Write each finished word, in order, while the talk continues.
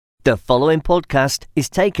The following podcast is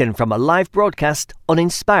taken from a live broadcast on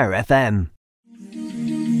Inspire FM.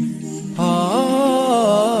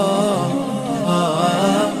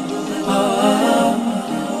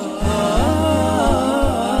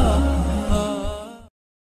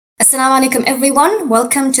 Assalamu alaikum everyone.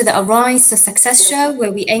 Welcome to the Arise to Success show,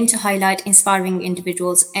 where we aim to highlight inspiring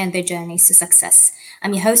individuals and their journeys to success.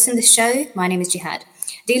 I'm your host in the show. My name is Jihad.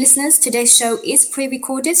 Dear listeners, today's show is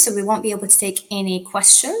pre-recorded, so we won't be able to take any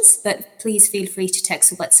questions, but please feel free to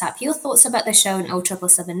text or WhatsApp your thoughts about the show on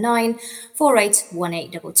 07779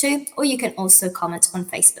 481822, or you can also comment on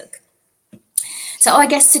Facebook. So our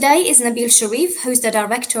guest today is Nabeel Shariff, who's the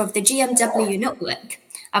director of the GMW Network,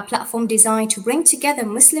 a platform designed to bring together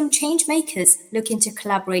Muslim change makers looking to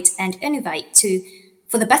collaborate and innovate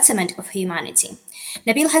for the betterment of humanity.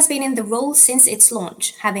 Nabeel has been in the role since its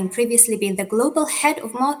launch, having previously been the global head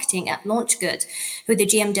of marketing at LaunchGood, who the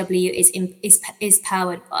GMW is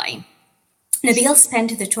powered by. Nabeel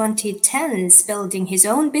spent the 2010s building his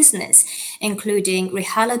own business, including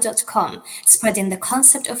Rihala.com, spreading the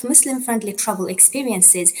concept of Muslim-friendly travel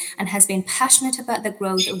experiences, and has been passionate about the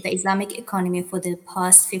growth of the Islamic economy for the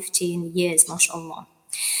past 15 years, mashallah.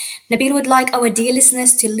 Nabeel would like our dear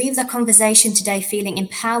listeners to leave the conversation today feeling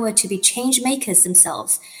empowered to be change makers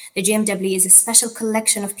themselves. The GMW is a special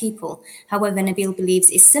collection of people. However, Nabeel believes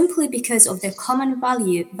it's simply because of their common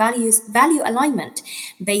value alignment,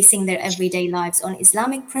 basing their everyday lives on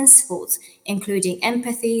Islamic principles, including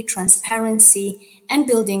empathy, transparency, and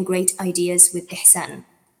building great ideas with ihsan.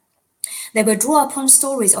 They will draw upon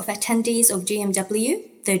stories of attendees of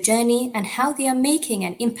GMW, their journey, and how they are making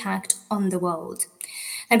an impact on the world.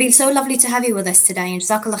 Nabeel, so lovely to have you with us today, and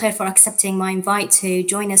Jazakallah khair for accepting my invite to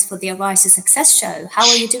join us for the Arise to Success show. How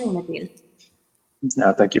are you doing, Nabeel?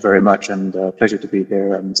 Thank you very much, and pleasure to be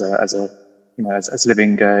here. And as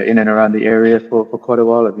living in and around the area for quite a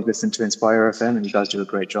while, I've been listening to Inspire FM, and you guys do a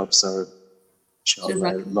great job. So,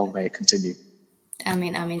 inshallah, long may it continue.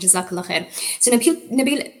 Ameen, Jazakallah khair. So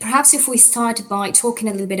Nabeel, perhaps if we start by talking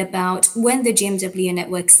a little bit about when the GMW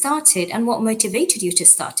Network started and what motivated you to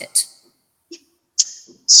start it.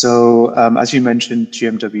 So, as you mentioned,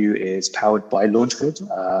 GMW is powered by LaunchGood.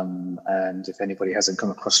 And if anybody hasn't come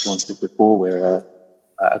across LaunchGood before, we're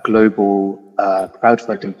a global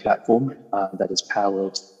crowdfunding platform that is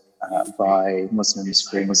powered by Muslims,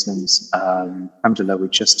 for Muslims. Alhamdulillah, we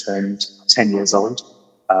just turned 10 years old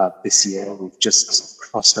this year. We've just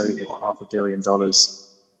crossed over $500 million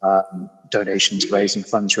donations raised and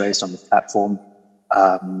funds raised on the platform.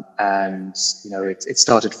 And it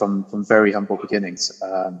started from very humble beginnings,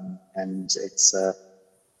 and it's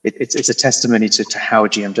a testimony to how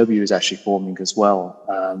GMW is actually forming as well.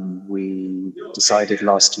 We decided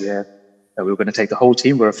last year that we were going to take the whole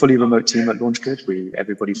team. We're a fully remote team at LaunchGood.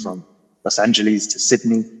 Everybody from Los Angeles to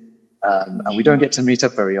Sydney, and we don't get to meet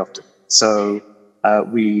up very often. So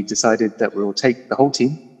we decided that we will take the whole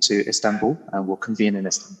team to Istanbul, and we'll convene in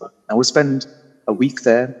Istanbul, and we'll spend a week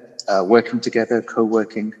there. Working together,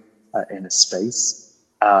 co-working in a space.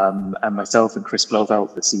 And myself and Chris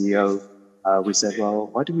Blovelt, the CEO, we said, well,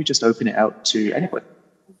 why don't we just open it out to anyone?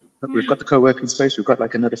 We've got the co-working space, we've got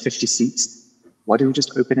like another 50 seats. Why don't we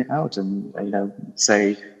just open it out and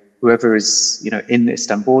say, whoever is in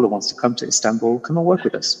Istanbul or wants to come to Istanbul, come and work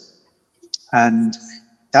with us. And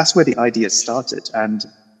that's where the idea started. And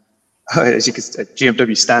as you can see,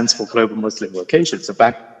 GMW stands for Global Muslim Location. So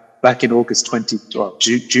back in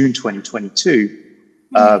June 2022,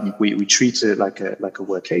 we treated it like a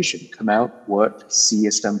workation. Come out, work, see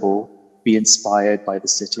Istanbul, be inspired by the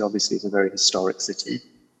city. Obviously, it's a very historic city.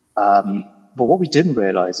 But what we didn't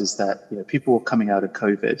realize is that people were coming out of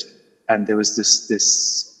COVID, and there was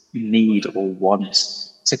this need or want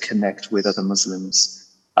to connect with other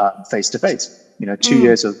Muslims face to face. 2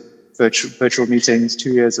 years of virtual meetings,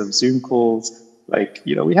 2 years of Zoom calls.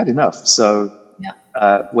 We had enough. So.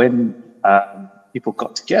 When people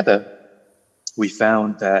got together, we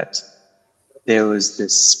found that there was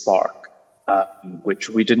this spark, which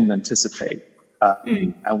we didn't anticipate.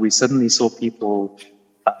 And we suddenly saw people,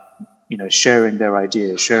 sharing their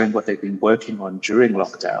ideas, sharing what they've been working on during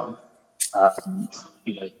lockdown,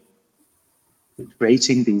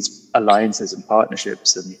 creating these alliances and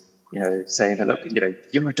partnerships and, saying, look,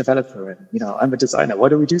 you're a developer and, I'm a designer. Why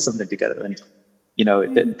don't we do something together? And,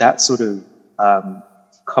 that sort of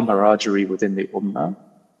camaraderie within the Ummah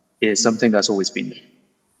is something that's always been there.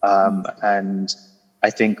 And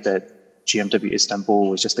I think that GMW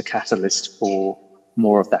Istanbul was just a catalyst for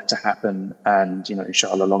more of that to happen. And,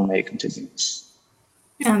 inshallah, long may it continue.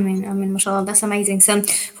 Mashallah, that's amazing. So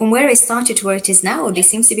from where it started to where it is now, there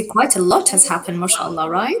seems to be quite a lot has happened, mashallah,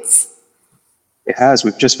 right? It has.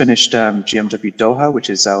 We've just finished GMW Doha, which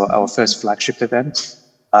is our first flagship event.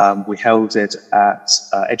 We held it at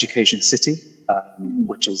Education City,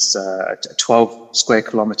 which is a 12 square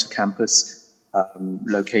kilometer campus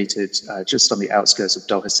located just on the outskirts of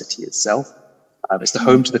Doha City itself. It's the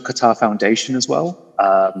home to the Qatar Foundation as well.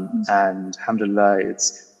 And alhamdulillah,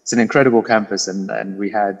 it's an incredible campus, and we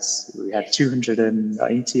had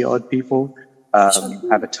 290 odd people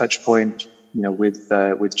have a touch point, with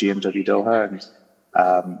GMW Doha, and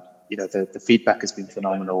the feedback has been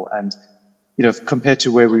phenomenal. And compared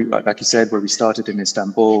to where we, like you said, where we started in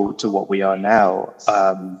Istanbul to what we are now,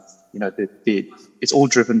 it's all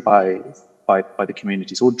driven by the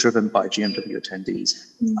community. It's all driven by GMW attendees.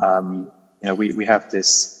 We have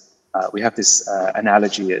this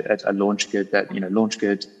analogy at LaunchGood that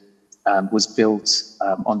LaunchGood was built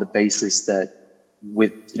on the basis that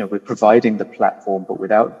we're providing the platform, but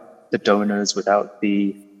without the donors, without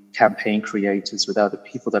the campaign creators, without the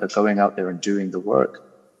people that are going out there and doing the work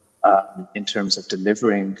in terms of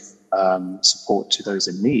delivering support to those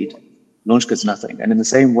in need, LaunchGood's nothing. And in the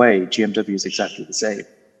same way, GMW is exactly the same.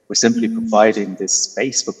 We're simply providing this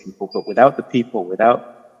space for people, but without the people,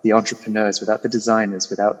 without the entrepreneurs, without the designers,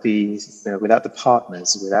 without the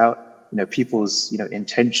partners, without people's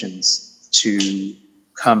intentions to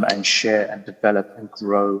come and share and develop and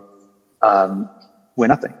grow, we're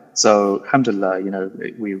nothing. So alhamdulillah,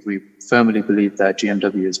 we firmly believe that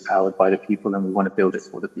GMW is powered by the people, and we want to build it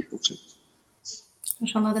for the people too.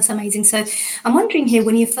 MashaAllah, that's amazing. So I'm wondering here,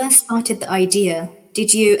 when you first started the idea,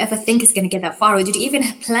 did you ever think it's going to get that far, or did you even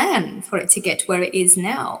plan for it to get where it is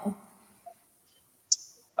now?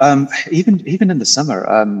 Even in the summer,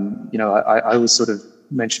 I was sort of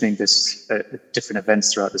mentioning this at different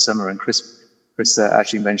events throughout the summer, and Chris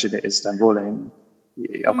actually mentioned it in Istanbul, and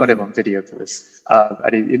I've got him on video for this.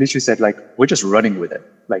 And he literally said, we're just running with it.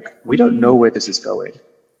 We don't know where this is going.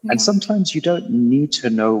 And sometimes you don't need to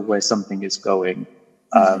know where something is going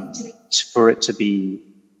for it to be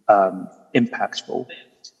impactful.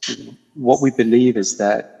 What we believe is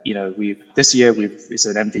that, this year it's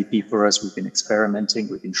an MVP for us. We've been experimenting.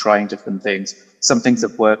 We've been trying different things. Some things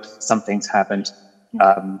have worked, some things haven't.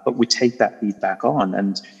 But we take that feedback on.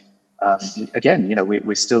 And again,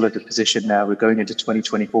 we're still at the position now. We're going into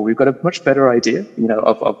 2024. We've got a much better idea,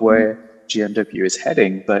 of where GMW is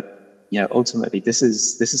heading. But ultimately, this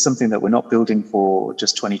is something that we're not building for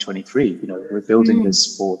just 2023. We're building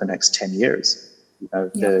this for the next 10 years.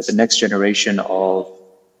 The next generation of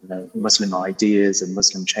Muslim ideas and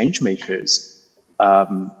Muslim change makers,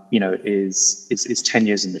 is 10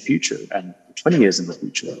 years in the future and 20 years in the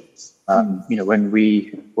future. When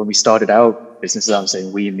we started our businesses, I'm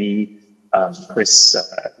saying me, Chris,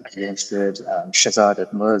 Shazad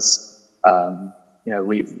and Muz,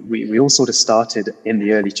 we all sort of started in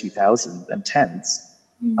the early 2010s.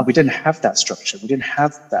 And we didn't have that structure. We didn't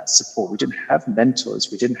have that support. We didn't have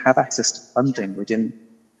mentors. We didn't have access to funding. We didn't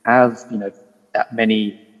have, that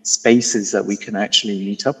many spaces that we can actually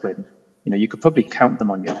meet up with. You could probably count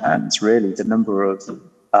them on your hands, really, the number of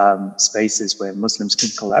spaces where Muslims can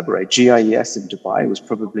collaborate. GIES in Dubai was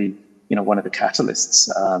probably, one of the catalysts,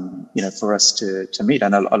 for us to meet.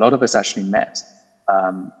 And a lot of us actually met,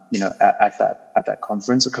 at that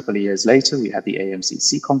conference. A couple of years later, we had the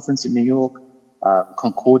AMCC conference in New York.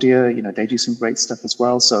 Concordia, they do some great stuff as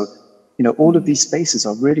well. So, all of these spaces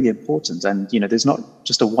are really important, and there's not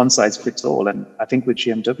just a one size fits all. And I think with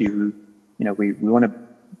GMW, we want to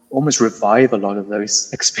almost revive a lot of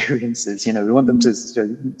those experiences. We want them to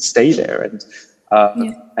stay there and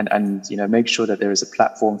make sure that there is a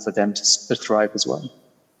platform for them to thrive as well.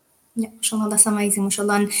 Yeah, mashallah, that's amazing,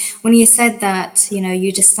 mashallah. And when you said that,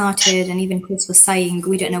 you just started, and even Chris was saying,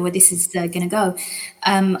 we don't know where this is going to go.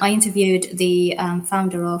 I interviewed the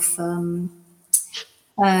founder of,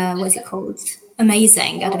 what is it called?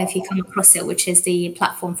 Amazing. I don't know if you come across it, which is the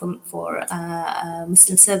platform for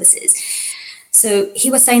Muslim services. So he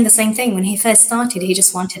was saying the same thing. When he first started, he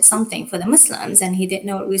just wanted something for the Muslims, and he didn't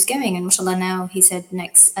know where it was going. And mashallah, now he said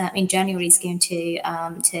next in January he's going to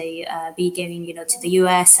be going, to the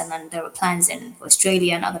US, and then there are plans in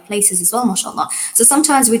Australia and other places as well, mashallah. So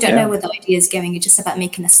sometimes we don't know where the idea is going. It's just about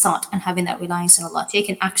making a start and having that reliance on Allah,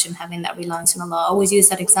 taking action, having that reliance on Allah. I always use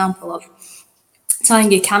that example of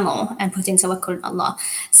tying your camel and putting tawakkul on Allah.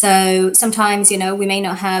 So sometimes, we may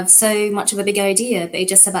not have so much of a big idea, but it's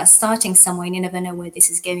just about starting somewhere, and you never know where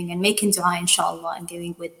this is going, and making dua, inshallah, and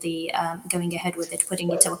going with the going ahead with it, putting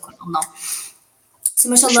your tawakkul on Allah. So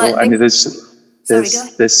mashallah. Sure. I mean,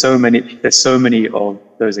 there's so many of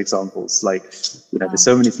those examples. There's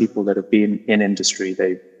so many people that have been in industry.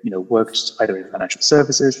 They've worked either in financial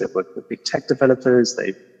services, they've worked with big tech developers,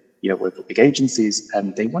 they've work with big agencies,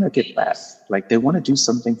 and they want to give back. Like they want to do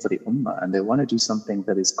something for the ummah, and they want to do something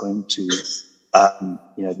that is going to,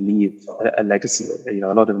 leave a legacy. A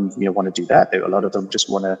lot of them, want to do that. A lot of them just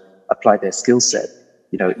want to apply their skill set,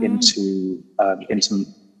 into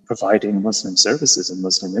providing Muslim services and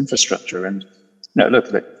Muslim infrastructure. And look,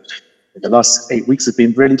 the last 8 weeks have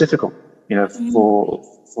been really difficult, for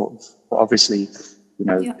obviously,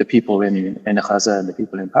 the people in Gaza and the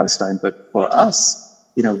people in Palestine. But for us,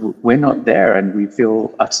 we're not there, and we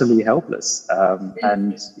feel utterly helpless.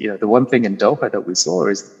 And the one thing in Doha that we saw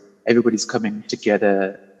is everybody's coming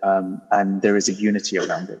together, and there is a unity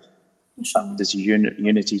around it. There's a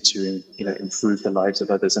unity to improve the lives of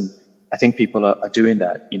others, and I think people are doing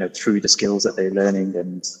that through the skills that they're learning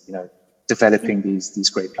and developing these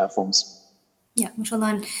great platforms. Yeah,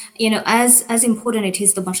 mashallah. And, as important it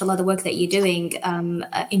is, mashallah, the work that you're doing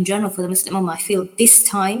in general for the Muslim Ummah, I feel this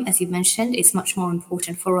time, as you mentioned, it's much more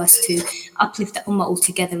important for us to uplift the Ummah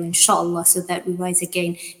altogether, inshallah, so that we rise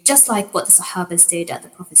again, just like what the Sahabas did at the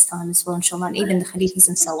Prophet's time as well, inshallah, and even the Khalifas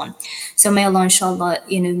and so on. So may Allah, inshallah,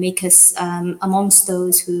 make us amongst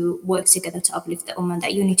those who work together to uplift the Ummah.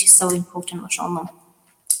 That unity is so important, mashallah.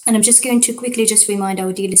 And I'm just going to quickly just remind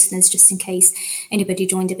our dear listeners, just in case anybody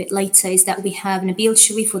joined a bit later, is that we have Nabeel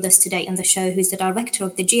Shariff with us today on the show, who's the director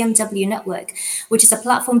of the GMW Network, which is a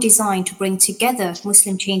platform designed to bring together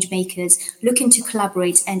Muslim change makers looking to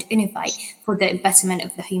collaborate and innovate for the betterment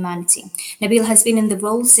of the humanity. Nabeel has been in the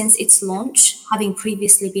role since its launch, having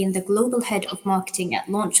previously been the global head of marketing at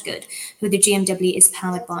LaunchGood, who the GMW is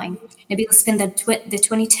powered by. Nabeel spent the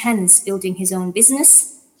 2010s building his own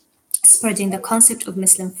business, spreading the concept of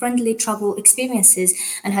Muslim-friendly travel experiences,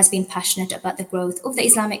 and has been passionate about the growth of the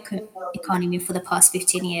Islamic economy for the past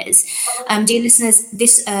 15 years. Dear listeners,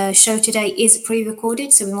 this show today is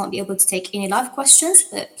pre-recorded, so we won't be able to take any live questions,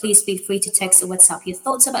 but please feel free to text or WhatsApp your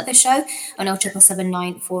thoughts about the show on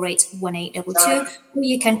 0779 481822, or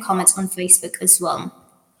you can comment on Facebook as well.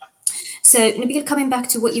 So, Nabeel, coming back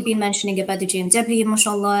to what you've been mentioning about the GMW,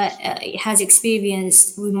 mashallah, it has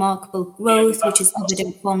experienced remarkable growth, which is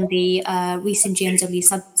evident from the recent GMW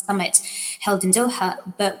summit held in Doha.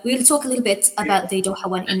 But we'll talk a little bit about the Doha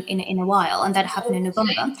one in a while, and that happened in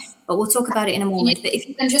November. But we'll talk about it in a moment. But if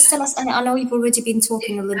you can just tell us, and I know you've already been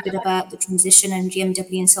talking a little bit about the transition and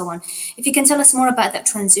GMW and so on. If you can tell us more about that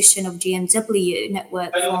transition of GMW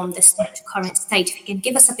Network from the current state, if you can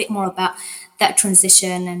give us a bit more about that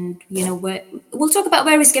transition, and where we'll talk about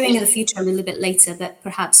where it's going in the future a little bit later, but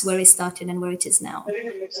perhaps where it started and where it is now.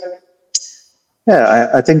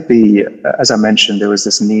 Yeah, I think as I mentioned, there was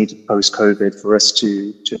this need post-COVID for us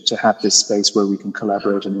to have this space where we can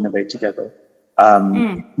collaborate and innovate together.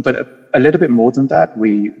 But a little bit more than that,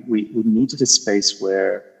 we needed a space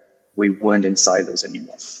where we weren't in silos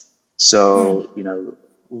anymore. So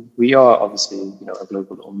we are obviously a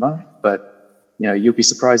global ummah, but you'll be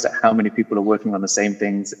surprised at how many people are working on the same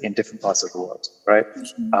things in different parts of the world, right?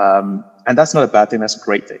 And that's not a bad thing. That's a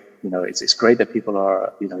great thing. It's great that people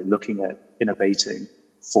are, looking at innovating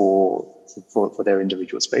for their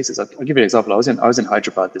individual spaces. I'll give you an example. I was in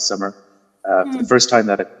Hyderabad this summer for the first time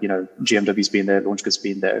that GMW's been there, LaunchGood's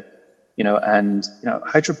been there, and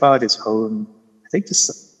Hyderabad is home. I think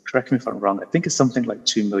correct me if I'm wrong. I think it's something like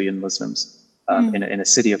 2 million Muslims. In a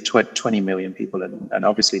city of 20 million people, and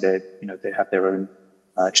obviously they have their own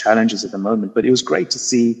challenges at the moment. But it was great to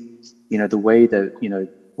see, the way that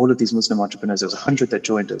all of these Muslim entrepreneurs. There was 100 that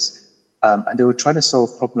joined us, and they were trying to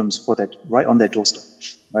solve problems for that right on their doorstep,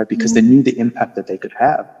 right? Because they knew the impact that they could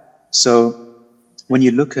have. So when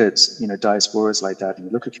you look at diasporas like that, and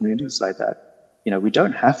you look at communities like that, we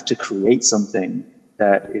don't have to create something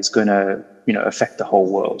that is going to affect the whole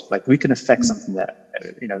world. Like we can affect something that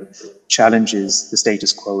challenges the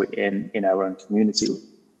status quo in our own community.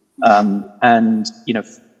 And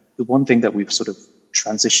the one thing that we've sort of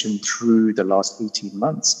transitioned through the last 18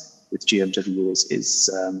 months with GMW is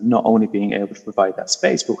not only being able to provide that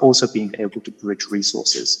space, but also being able to bridge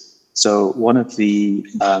resources. So one of the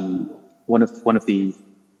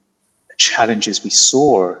challenges we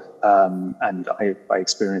saw, and I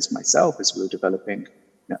experienced myself as we were developing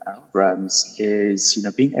our brands, is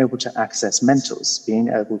being able to access mentors, being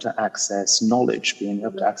able to access knowledge, being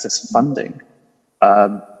able to access funding.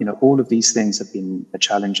 All of these things have been a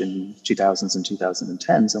challenge in 2000s and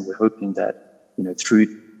 2010s, and we're hoping that through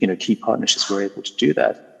key partnerships we're able to do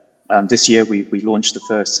that. This year we launched the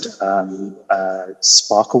first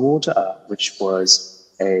Spark Award, which was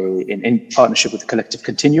in partnership with the Collective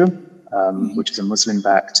Continuum, which is a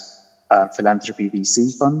Muslim-backed philanthropy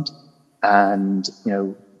VC fund. And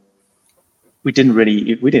we didn't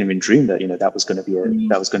even dream that that was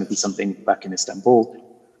going to be something back in Istanbul.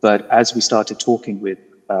 But as we started talking with,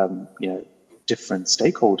 different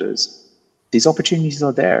stakeholders, these opportunities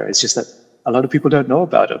are there. It's just that a lot of people don't know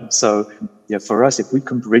about them. So, for us, if we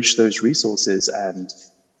can bridge those resources and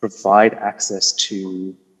provide access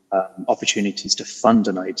to opportunities to fund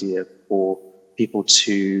an idea, or people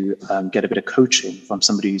to get a bit of coaching from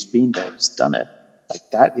somebody who's been there, who's done it, like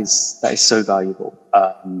that is so valuable.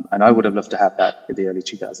 And I would have loved to have that in the early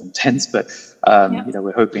 2010s, but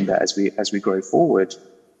we're hoping that as we grow forward,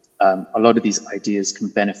 a lot of these ideas can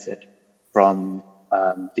benefit from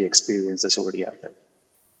the experience that's already out there.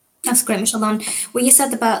 That's great, mashallah. What you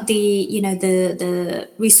said about the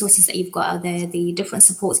resources that you've got out there, the different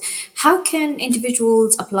supports, how can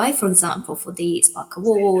individuals apply, for example, for the Spark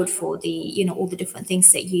Award, for the, all the different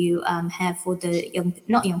things that you have for the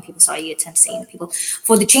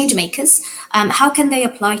for the change makers? How can they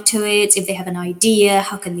apply to it? If they have an idea,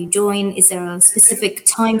 how can they join? Is there a specific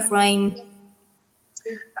time frame?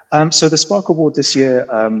 So the Spark Award this year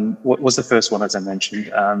was the first one, as I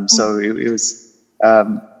mentioned. So it was,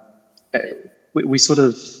 we sort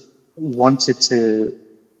of wanted to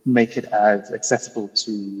make it as accessible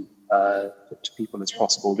to people as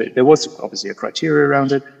possible. There was obviously a criteria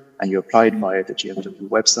around it, and you applied via the GMW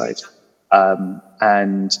website.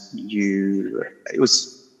 And it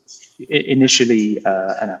was initially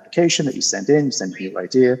an application that you sent in your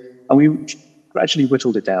idea, and we gradually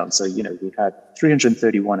whittled it down. So, we had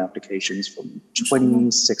 331 applications from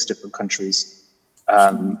 26 different countries,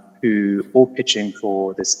 who all pitching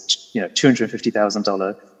for this,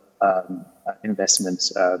 $250,000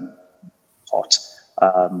 investment pot.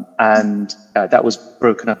 And that was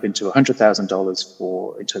broken up into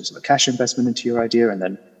 $100,000 in terms of a cash investment into your idea, and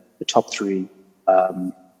then the top three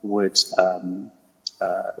would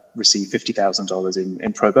receive $50,000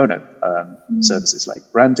 in pro bono services like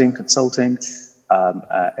branding, consulting,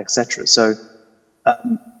 etc. So,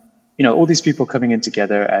 all these people coming in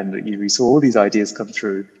together, and we saw all these ideas come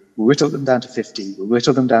through. We whittled them down to 50. We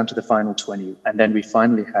whittled them down to the final 20, and then we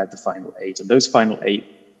finally had the final 8. And those final 8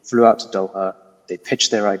 flew out to Doha. They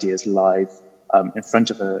pitched their ideas live in front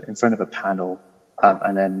of a panel,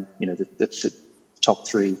 and then the top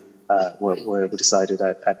 3 were decided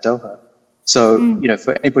at Doha. So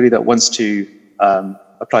for anybody that wants to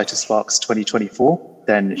apply to Sparks 2024,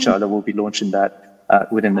 then inshallah we'll be launching that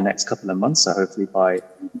within the next couple of months. So hopefully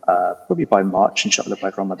probably by March, inshallah, by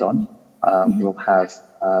Ramadan, we'll have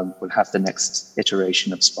the next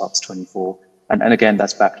iteration of Sparks 24, and again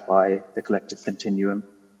that's backed by the Collective Continuum.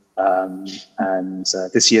 And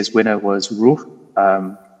this year's winner was Ruh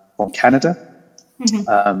from Canada,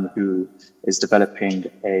 who is developing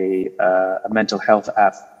a mental health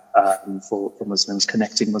app for Muslims,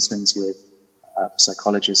 connecting Muslims with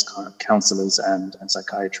psychologists, counselors, and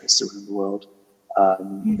psychiatrists around the world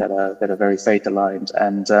that are very faith aligned.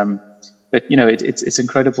 And but it's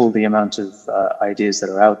incredible the amount of ideas that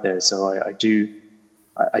are out there. So I do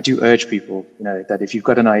urge people, that if you've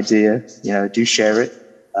got an idea, do share it.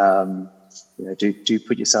 Do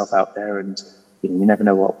put yourself out there, and you never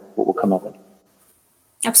know what will come of it.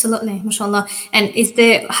 Absolutely, mashallah. And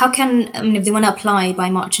how can, if they want to apply by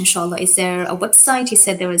March, inshallah, is there a website? You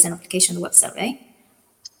said there is an application on the website, right?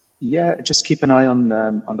 Yeah, just keep an eye on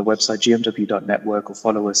the website, GMW.network, or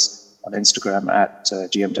follow us on Instagram at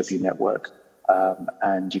GMW Network.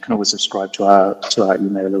 And you can always subscribe to our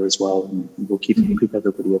emailer as well, and we'll keep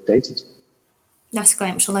everybody updated. That's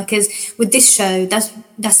great, mashallah, because with this show,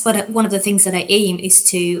 that's what one of the things that I aim is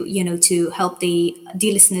to help the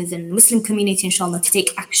dear listeners and Muslim community, inshallah, to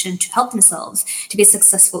take action to help themselves to be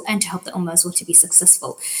successful, and to help the ummah as well to be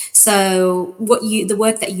successful. So the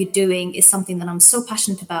work that you're doing is something that I'm so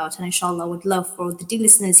passionate about, and inshallah, I would love for the dear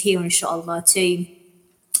listeners here, inshallah, to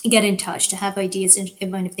get in touch, to have ideas, and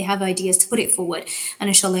even if they have ideas, to put it forward. And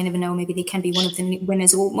inshallah, you never know, maybe they can be one of the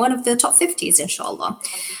winners or one of the top 50s, inshallah.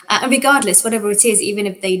 And regardless, whatever it is, even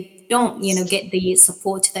if they don't, get the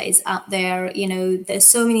support that is out there, there's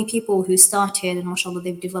so many people who started, and mashallah,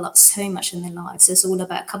 they've developed so much in their lives. So it's all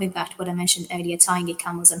about coming back to what I mentioned earlier, tying your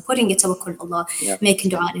camels and putting your tawakkul on Allah, making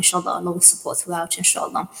dua, and inshallah, Allah will support throughout,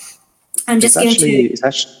 inshallah. I'm just going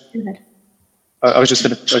to... I was just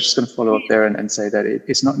going to follow up there and say that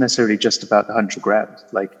it's not necessarily just about the 100 grand.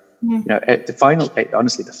 Like, the final 8,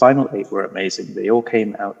 honestly, the final 8 were amazing. They all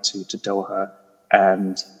came out to Doha,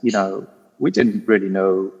 and we didn't really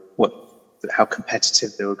know how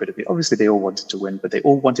competitive they were going to be. Obviously, they all wanted to win, but they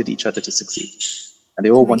all wanted each other to succeed, and they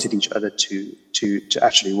all wanted each other to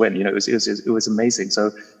actually win. It was amazing. So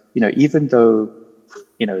even though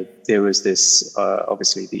there was this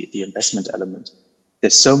obviously the investment element,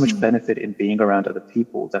 there's so much benefit in being around other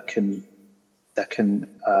people that can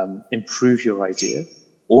improve your idea,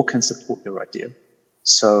 or can support your idea.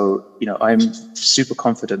 So, I'm super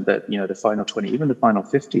confident that, the final 20, even the final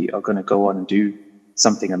 50 are going to go on and do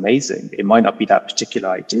something amazing. It might not be that particular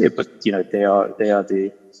idea, but, they are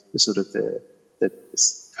the sort of the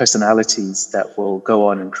personalities that will go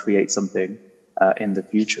on and create something in the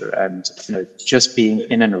future. And, just being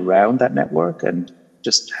in and around that network and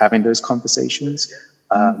just having those conversations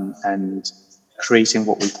and creating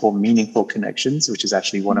what we call meaningful connections, which is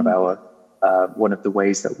actually one of the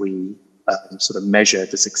ways that we sort of measure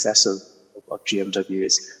the success of GMW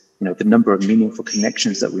is, the number of meaningful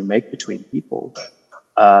connections that we make between people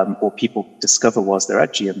or people discover whilst they're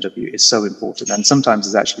at GMW is so important. And sometimes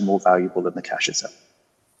it's actually more valuable than the cash itself.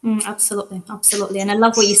 Absolutely, absolutely. And I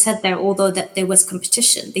love what you said there, although that there was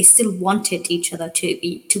competition, they still wanted each other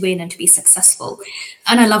to win and to be successful.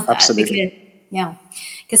 And I love that. Absolutely.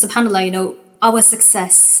 Because subhanAllah, our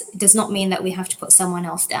success does not mean that we have to put someone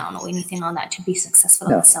else down or anything like that to be successful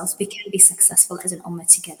ourselves. We can be successful as an ummah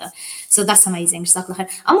together. So that's amazing.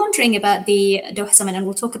 I'm wondering about the Doha Summit, and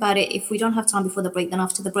we'll talk about it if we don't have time before the break, then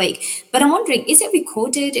after the break. But I'm wondering, is it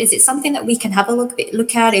recorded? Is it something that we can have a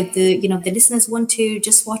look at if the listeners want to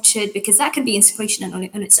just watch it? Because that can be inspirational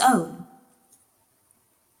on its own.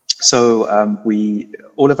 So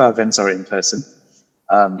all of our events are in person.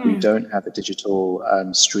 We don't have a digital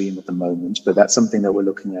stream at the moment, but that's something that we're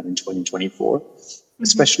looking at in 2024,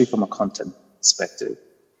 especially from a content perspective.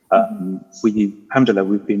 Alhamdulillah,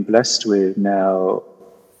 we've been blessed with now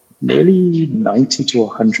nearly 90 to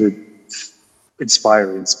 100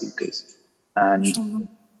 inspiring speakers. And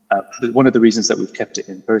one of the reasons that we've kept it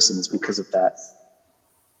in person is because of that.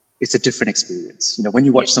 It's a different experience. When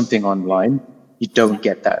you watch something online, you don't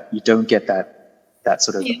get that. You don't get that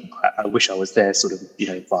sort of, I wish I was there sort of,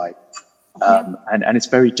 vibe. And it's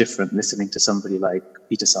very different listening to somebody like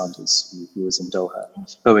Peter Sanders, who was in Doha,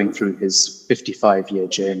 going through his 55-year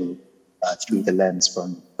journey through the lens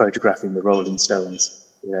from photographing the Rolling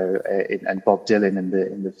Stones, and Bob Dylan in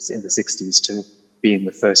the 60s to being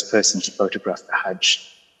the first person to photograph the Hajj,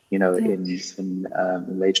 in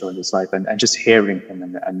later in his life, and just hearing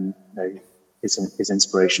him and his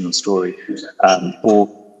inspirational story, or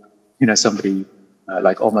somebody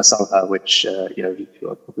like Omar Salha, which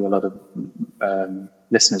probably a lot of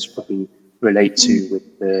listeners probably relate to,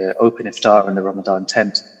 with the Open Iftar and the Ramadan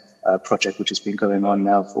Tent project, which has been going on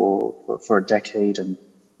now for a decade, and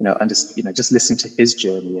just listening to his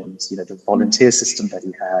journey and the volunteer system that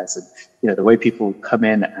he has, and the way people come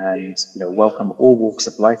in and welcome all walks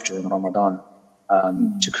of life during Ramadan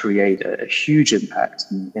to create a huge impact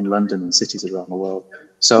in London and cities around the world.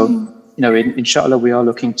 So. Inshallah, we are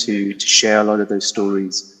looking to share a lot of those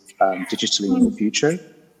stories digitally in the future.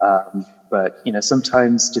 But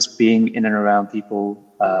sometimes just being in and around people,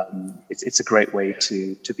 it's a great way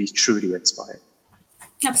to be truly inspired.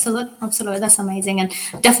 Absolutely. That's amazing. And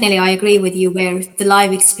definitely I agree with you where the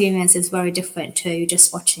live experience is very different to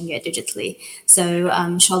just watching it digitally. So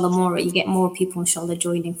inshallah you get more people inshallah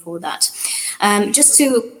joining for that. Just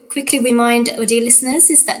to quickly remind our dear listeners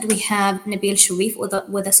is that we have Nabeel Shariff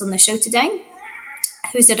with us on the show today,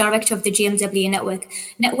 who's the director of the GMW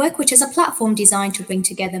Network, which is a platform designed to bring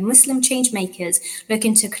together Muslim change makers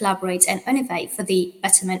looking to collaborate and innovate for the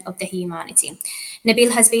betterment of the humanity.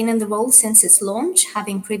 Nabeel has been in the role since its launch,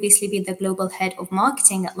 having previously been the global head of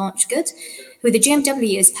marketing at LaunchGood, who the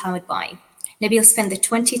GMW is powered by. Nabeel spent the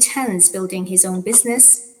 2010s building his own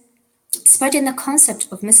business, spreading the concept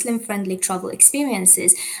of Muslim-friendly travel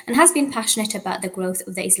experiences, and has been passionate about the growth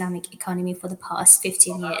of the Islamic economy for the past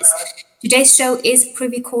 15 years. Today's show is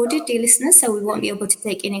pre-recorded, dear listeners, so we won't be able to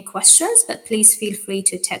take any questions, but please feel free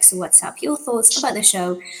to text or WhatsApp your thoughts about the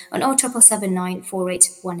show on 07779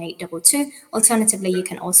 481822. Alternatively, you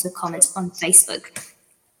can also comment on Facebook.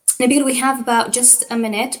 Nabeel, we have about just a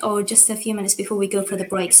minute or just a few minutes before we go for the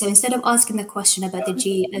break. So instead of asking the question about the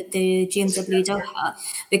GMW Doha,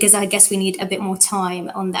 because I guess we need a bit more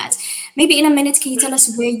time on that, maybe in a minute, can you tell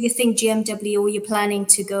us where you think GMW, or you're planning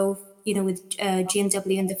to go, with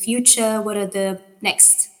GMW in the future? What are the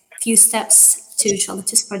next few steps to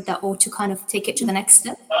spread that, or to kind of take it to the next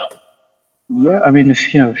step? Yeah, I mean,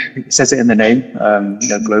 it says it in the name,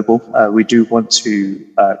 global. We do want to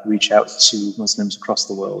reach out to Muslims across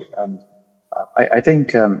the world. I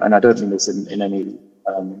think, and I don't mean this in any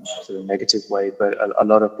sort of negative way, but a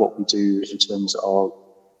lot of what we do in terms of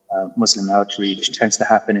Muslim outreach tends to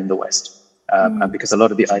happen in the West, and because a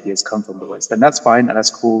lot of the ideas come from the West, and that's fine and that's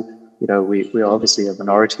cool. We are obviously a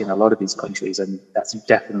minority in a lot of these countries, and that's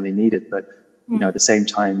definitely needed. But at the same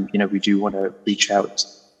time, we do want to reach out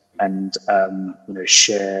and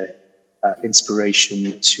share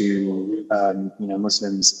inspiration to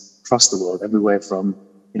Muslims across the world, everywhere from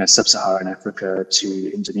sub-Saharan Africa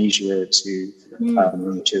to Indonesia to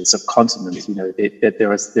the subcontinent.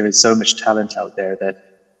 There is so much talent out there that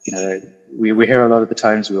we hear a lot of the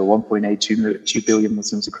times we were 1.82 billion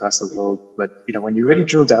Muslims across the world, but when you really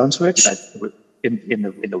drill down to it, in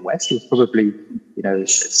the West, it's probably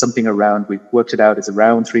something around, we've worked it out, it's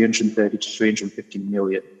around 330 to 350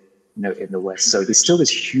 million in the West. So there's still this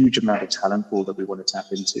huge amount of talent pool that we want to tap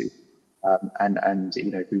into, and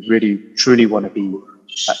we really truly want to be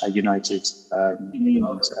a united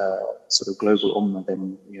and sort of global ummah.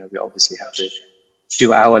 Then we obviously have to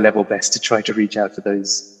do our level best to try to reach out to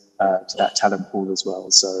those to that talent pool as well.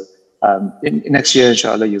 So in next year,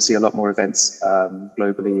 inshallah, you'll see a lot more events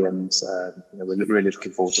globally, and we're really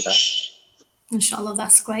looking forward to that. Inshallah,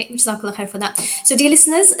 that's great. Jazakallah khair for that. So, dear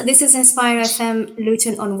listeners, this is Inspire FM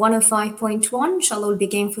Luton on 105.1. Inshallah, we'll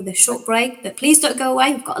begin for the short break, but please don't go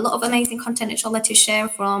away. We've got a lot of amazing content, inshallah, to share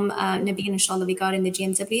from Nabeel, inshallah, regarding the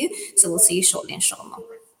GMW. So, we'll see you shortly, inshallah.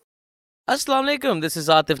 Assalamu alaikum, this is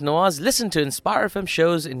Atif Nawaz. Listen to Inspire FM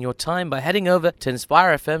shows in your time by heading over to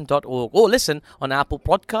inspirefm.org or listen on Apple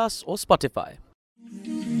Podcasts or Spotify.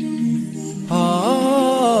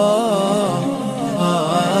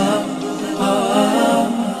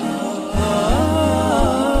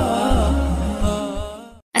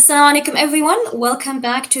 Assalamu alaikum everyone, welcome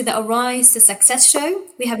back to the Arise to Success show.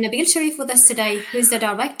 We have Nabeel Shariff with us today, who is the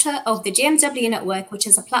director of the GMW Network, which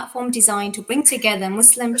is a platform designed to bring together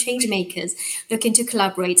Muslim change makers looking to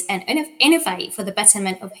collaborate and innovate for the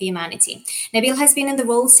betterment of humanity. Nabeel has been in the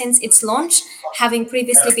role since its launch, having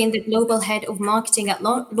previously been the global head of marketing at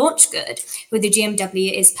LaunchGood, who the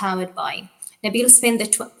GMW is powered by. Nabeel spent the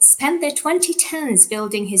 2010s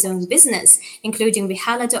building his own business, including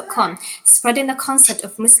Rihala.com, spreading the concept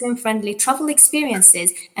of Muslim-friendly travel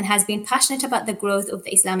experiences, and has been passionate about the growth of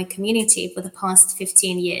the Islamic community for the past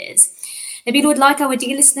 15 years. Nabeel would like our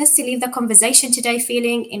dear listeners to leave the conversation today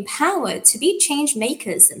feeling empowered to be change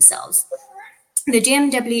makers themselves. The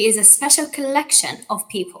GMW is a special collection of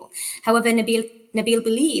people. However, Nabeel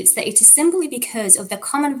believes that it is simply because of the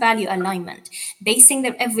common value alignment, basing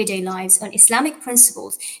their everyday lives on Islamic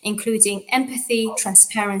principles, including empathy,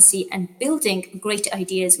 transparency, and building great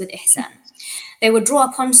ideas with ihsan. They will draw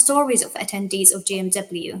upon stories of attendees of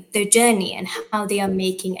GMW, their journey, and how they are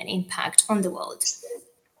making an impact on the world.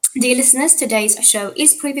 Dear listeners, today's show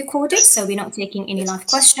is pre-recorded, so we're not taking any live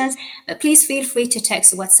questions, but please feel free to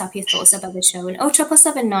text or WhatsApp your thoughts about the show on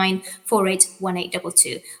 07779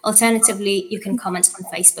 481822. Alternatively, you can comment on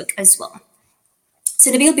Facebook as well. So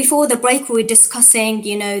Nabeel, before the break, we were discussing,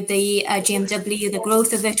 the GMW, the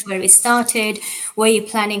growth of it, where it started, where you're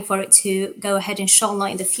planning for it to go ahead, inshallah,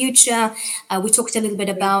 in the future. We talked a little bit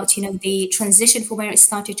about, the transition from where it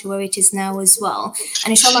started to where it is now as well. And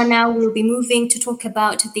inshallah, now we'll be moving to talk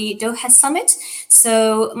about the Doha Summit.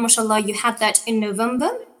 So, mashallah, you had that in November.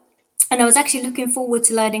 And I was actually looking forward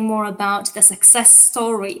to learning more about the success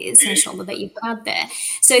stories, inshallah, that you've had there.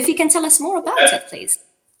 So if you can tell us more about it, please.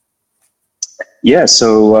 Yeah,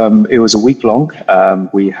 so it was a week long.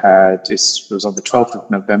 It was on the 12th of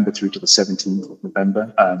November through to the 17th of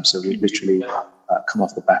November. So we literally come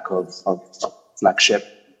off the back of flagship.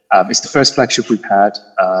 It's the first flagship we've had.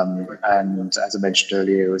 And as I mentioned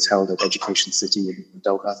earlier, it was held at Education City in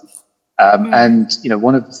Doha. And,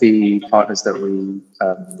 one of the partners that we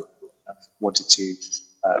wanted to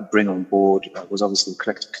bring on board was obviously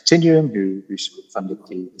Collective Continuum, who funded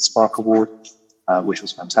the Spark Award. Which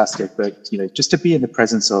was fantastic, but just to be in the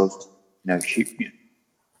presence of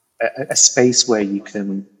a space where you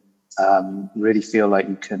can really feel like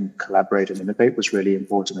you can collaborate and innovate was really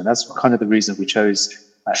important, and that's kind of the reason we chose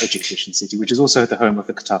Education City, which is also the home of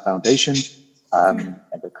the Qatar Foundation. And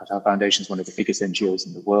the Qatar Foundation is one of the biggest NGOs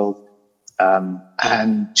in the world,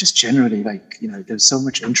 and just generally, there's so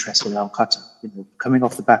much interest around Qatar. Coming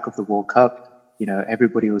off the back of the World Cup.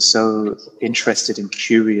 Everybody was so interested and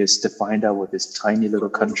curious to find out what this tiny little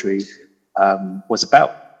country was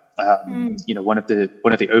about. One of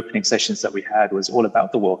the opening sessions that we had was all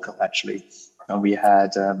about the World Cup, actually. And we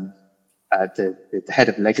had the head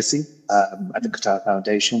of legacy at the Qatar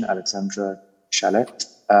Foundation, Alexandra Chalet,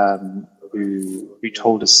 who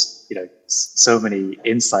told us, so many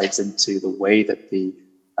insights into the way that the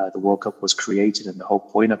World Cup was created and the whole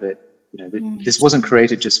point of it. This wasn't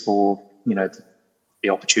created just for the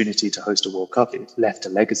opportunity to host a World Cup. It left a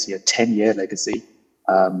legacy, a 10-year legacy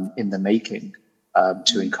in the making,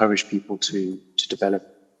 to encourage people to develop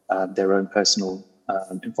their own personal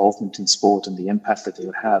involvement in sport and the impact that they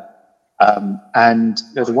would have. And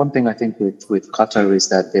the one thing I think with Qatar is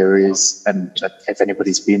that there is, and if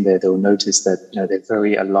anybody's been there, they'll notice that they're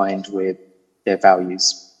very aligned with their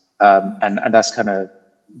values, and that's kind of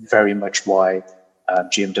very much why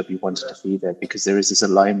GMW wanted to be there, because there is this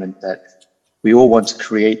alignment that we all want to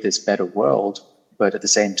create this better world, but at the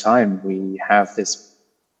same time, we have this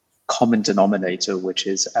common denominator, which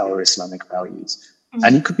is our Islamic values.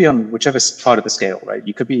 And you could be on whichever part of the scale, right?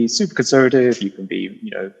 You could be super conservative, you can be,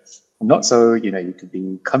 not so, you could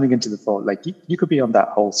be coming into the fold, like you could be on that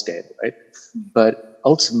whole scale, right? But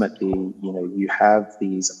ultimately, you have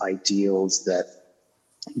these ideals that,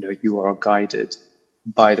 you are guided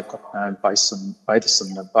by the Quran, by the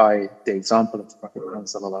Sunnah, by the example of the Prophet Muhammad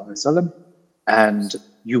sallallahu alaihi wasallam, and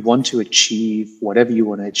you want to achieve whatever you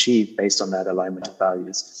want to achieve based on that alignment of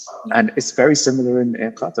values. And it's very similar in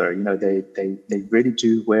Qatar. They really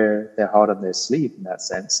do wear their heart on their sleeve in that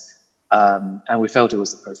sense. And we felt it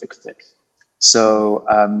was the perfect fit. So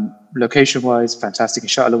location-wise, fantastic.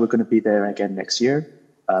 Inshallah, we're going to be there again next year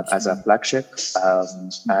as our flagship.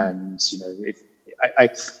 And I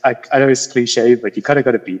know it's cliche, but you kind of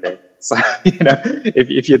got to be there. So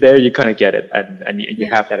if you're there, you kind of get it, and you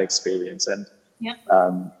have that experience. And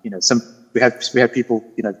we had people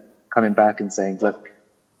coming back and saying, look,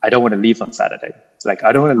 I don't want to leave on Saturday. It's like,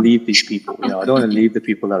 I don't want to leave these people. I don't want to leave the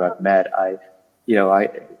people that I've met. I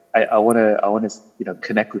want to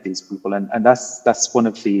connect with these people, and that's one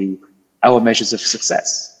of our measures of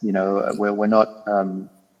success. We're not,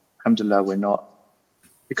 alhamdulillah, we're not,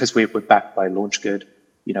 because we're backed by LaunchGood.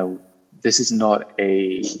 This is not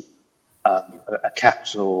a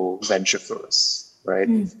capital venture for us, right?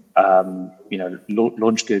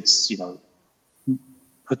 LaunchGood's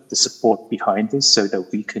put the support behind this so that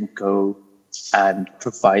we can go and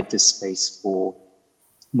provide this space for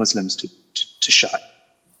Muslims to shine.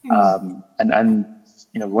 And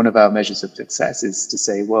one of our measures of success is to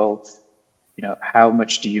say, well, how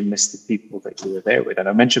much do you miss the people that you were there with? And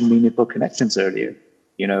I mentioned meaningful connections earlier.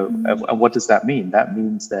 And what does that mean? That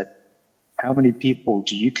means that how many people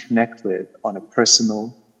do you connect with on a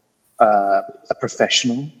personal, a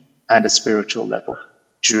professional, and a spiritual level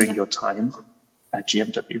during your time at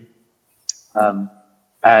GMW?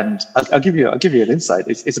 And I'll give you an insight.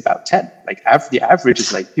 It's about 10. Like the average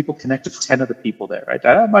is like people connect with 10 other people there, right?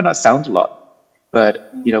 That might not sound a lot,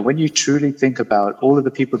 but when you truly think about all of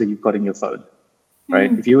the people that you've got in your phone,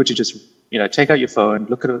 right? If you were to just take out your phone,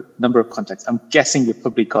 look at a number of contacts, I'm guessing you've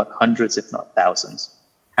probably got hundreds, if not thousands.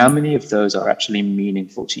 How many of those are actually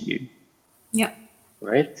meaningful to you? Yeah.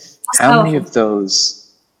 Right? How many of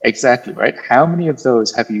those, exactly, right? How many of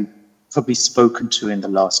those have you probably spoken to in the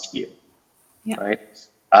last year? Yeah. Right?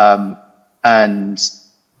 And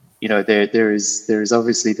there is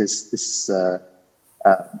obviously this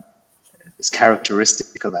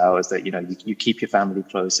characteristic of ours that you keep your family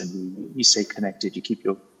close and you stay connected. You keep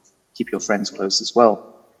your friends close as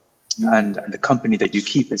well, and the company that you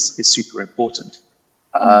keep is super important.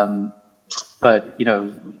 But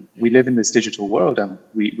we live in this digital world and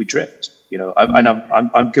we drift.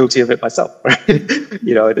 I'm guilty of it myself. Right?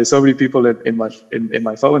 There's so many people in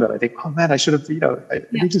my phone that I think, oh man, I should have. I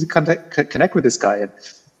need to connect with this guy, and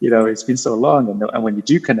it's been so long. And when you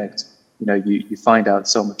do connect, you find out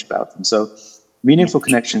so much about them. So meaningful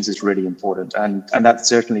connections is really important, and that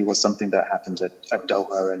certainly was something that happened at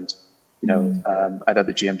Doha and at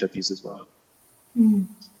other GMWs as well.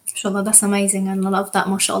 MashaAllah, that's amazing, and I love that,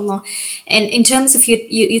 MashaAllah. And in terms of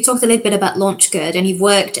you talked a little bit about LaunchGood, and you've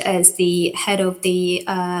worked as the head of the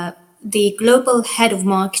global head of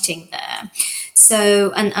marketing there.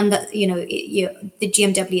 So and that the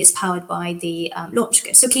GMW is powered by the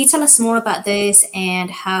LaunchGood. So can you tell us more about this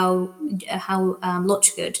and how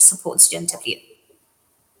LaunchGood supports GMW?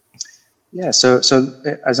 Yeah, so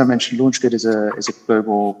as I mentioned, LaunchGood is a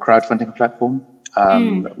global crowdfunding platform.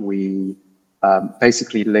 We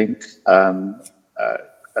basically link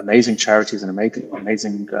amazing charities and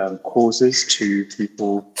amazing causes to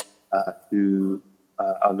people who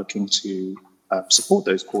are looking to support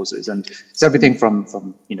those causes, and it's everything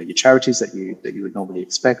from your charities that you would normally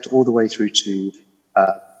expect, all the way through to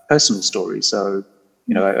personal stories. So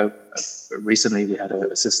recently we had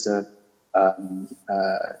a sister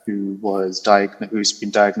who's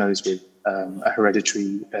been diagnosed with a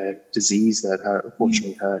hereditary disease that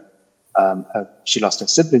unfortunately she lost her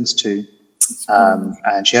siblings to,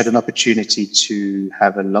 and she had an opportunity to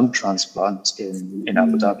have a lung transplant in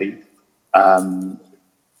Abu Dhabi,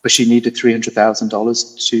 but she needed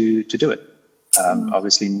 $300,000 to do it.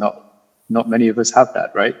 Obviously, not many of us have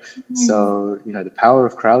that, right? So the power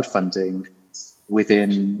of crowdfunding,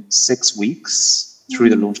 within 6 weeks through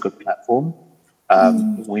the LaunchGood platform,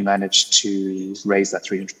 we managed to raise that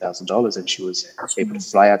 $300,000, and she was able to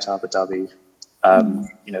fly out to Abu Dhabi. And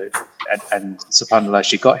subhanAllah,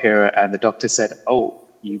 she got here and the doctor said, oh,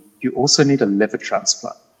 you also need a liver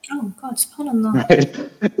transplant. Oh God, subhanAllah.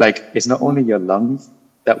 Right? Like, it's not only your lungs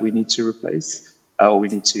that we need to replace, or we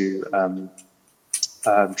need to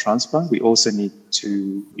transplant. We also need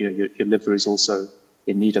to, your liver is also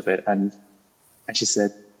in need of it. And she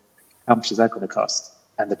said, how much is that going to cost?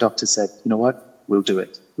 And the doctor said, you know what, we'll do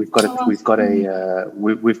it. We've got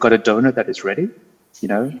a donor that is ready.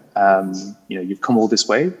 You've come all this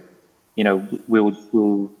way. We'll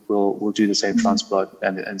do the same transplant,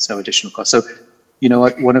 and it's no additional cost. So, you know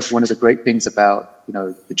what, one of the great things about the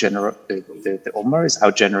Ummah is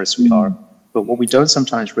how generous we are. But what we don't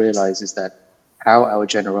sometimes realize is that how our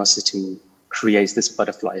generosity creates this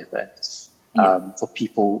butterfly effect for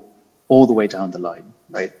people all the way down the line,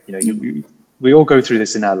 right? We all go through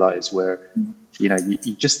this in our lives where,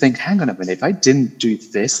 you just think, hang on a minute, if I didn't do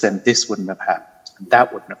this, then this wouldn't have happened, and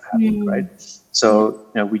that wouldn't have happened, right? So,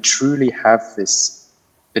 we truly have this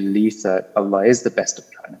belief that Allah is the best of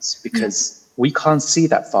planners, because we can't see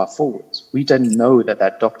that far forward. We didn't know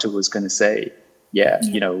that doctor was going to say,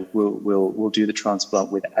 we'll do the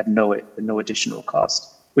transplant at no additional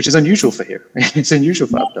cost, which is unusual for here. It's unusual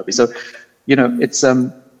for Abu Dhabi. So, it's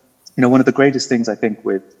one of the greatest things I think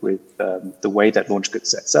with the way that LaunchGood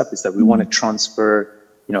sets up is that we want to transfer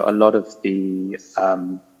a lot of the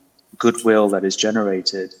goodwill that is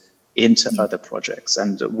generated into other projects.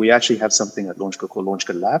 And we actually have something at LaunchGood called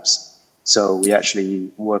LaunchGood Labs. So we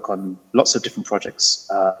actually work on lots of different projects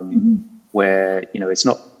where it's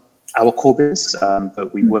not our core business,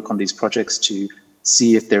 but we work on these projects to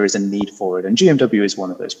see if there is a need for it. And GMW is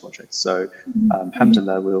one of those projects. So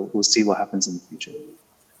alhamdulillah, we'll see what happens in the future.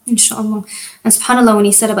 Inshallah. And subhanAllah, when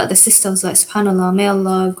you said about the sisters, like subhanAllah, may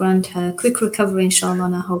Allah grant her quick recovery, inshallah,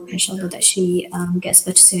 and I hope, inshallah, that she gets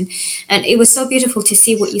better soon. And it was so beautiful to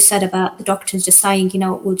see what you said about the doctors just saying,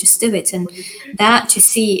 we'll just do it. And that to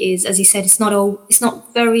see is, as you said, it's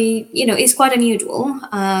not very, it's quite unusual,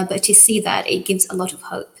 but to see that, it gives a lot of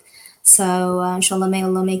hope. So inshallah, may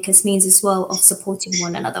Allah make us means as well of supporting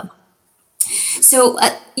one another. So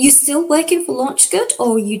you still working for LaunchGood,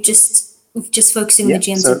 or you just focusing on the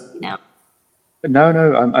GMW now? No.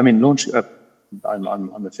 I'm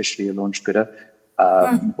officially a LaunchGooder.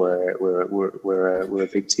 We're a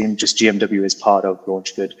big team. Just GMW is part of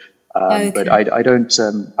LaunchGood, but I don't.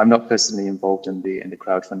 I'm not personally involved in the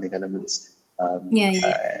crowdfunding elements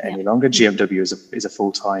any longer. GMW is a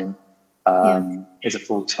full-time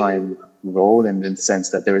role in the sense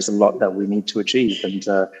that there is a lot that we need to achieve,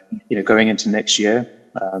 and going into next year.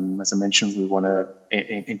 As I mentioned, we want to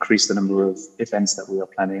increase the number of events that we are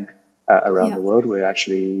planning around the world. We're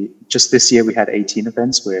actually, just this year, we had 18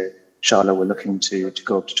 events where, inshallah, we're looking to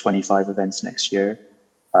go up to 25 events next year.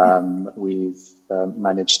 We've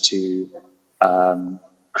managed to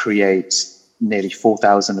create nearly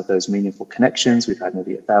 4,000 of those meaningful connections. We've had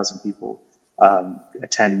nearly 1,000 people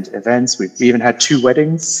attend events. We've even had 2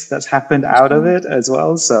 weddings that's happened out of it as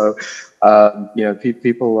well. So,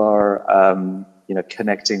 people are...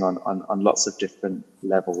 connecting on lots of different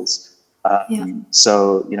levels.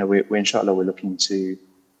 So, we're inshallah, we're looking to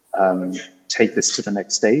take this to the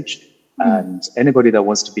next stage. And anybody that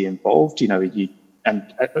wants to be involved,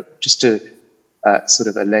 just to sort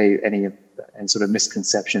of allay any sort of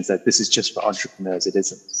misconceptions that this is just for entrepreneurs, it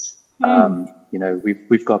isn't.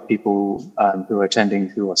 We've got people who are attending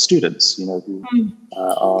who are students, who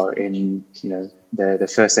are in,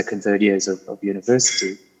 their first, second, third years of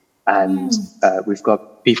university. And we've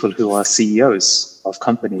got people who are CEOs of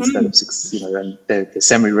companies that have, and they're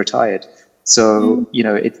semi-retired. So,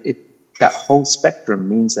 that whole spectrum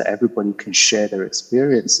means that everybody can share their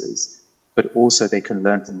experiences, but also they can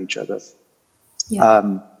learn from each other.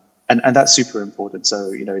 And that's super important. So,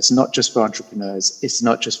 it's not just for entrepreneurs. It's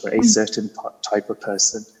not just for a certain type of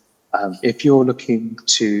person. If you're looking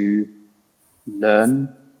to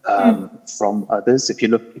learn from others, if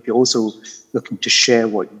you're also looking to share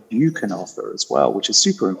what you can offer as well, which is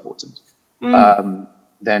super important,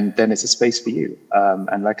 then it's a space for you.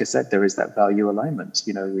 And like I said, there is that value alignment.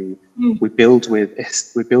 We build with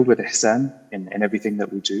ihsan in everything that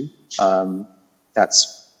we do. That's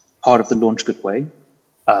part of the LaunchGood way.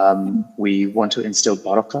 We want to instill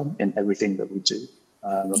barakah in everything that we do.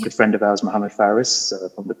 A good friend of ours, Muhammad Faris,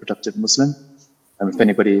 from The Productive Muslim. If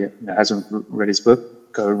anybody hasn't read his book,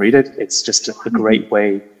 go and read it. It's just a great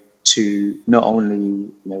way to not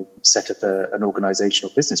only set up an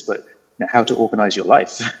organizational business, but how to organize your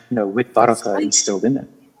life, with barakah instilled in it.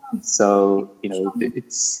 So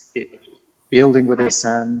it's building with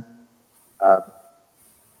ihsan,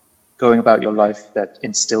 going about your life that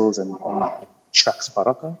instills and attracts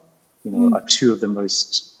barakah. Are 2 of the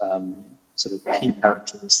most sort of key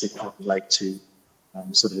characteristics I would like to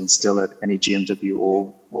sort of instill at any GMW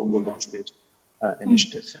or LaunchGood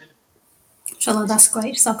initiative. Inshallah, that's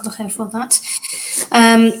great. Jazakallah khair for that.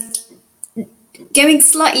 Going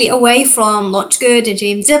slightly away from LaunchGood and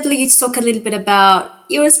GMW to talk a little bit about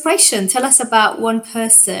your inspiration. Tell us about one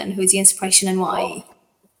person who's your inspiration and why.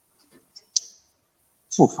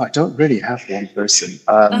 I don't really have one person.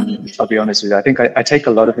 I'll be honest with you. I think I take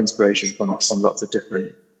a lot of inspiration from lots of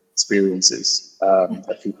different experiences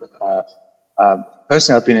that people have.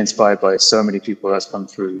 Personally, I've been inspired by so many people that's come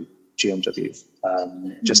through GMW,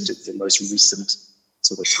 just at the most recent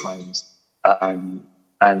sort of times.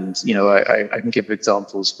 And, you know, I can give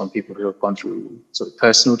examples from people who have gone through sort of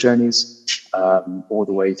personal journeys, all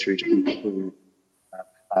the way through to people who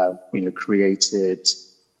have, you know, created,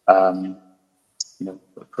 you know,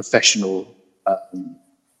 professional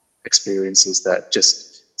experiences that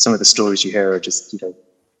just, some of the stories you hear are just, you know,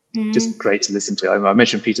 just great to listen to. I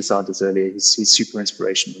mentioned Peter Sanders earlier. He's super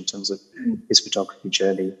inspirational in terms of his photography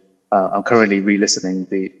journey. I'm currently re-listening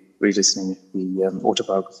the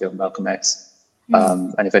autobiography of Malcolm X.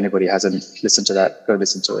 And if anybody hasn't listened to that, go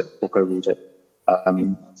listen to it or go read it.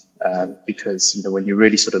 Because, you know, when you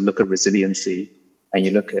really sort of look at resiliency and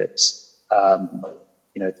you look at,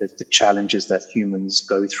 you know, the challenges that humans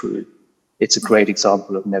go through, it's a great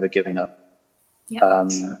example of never giving up. Yeah.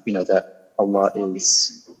 You know, that Allah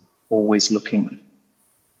is always looking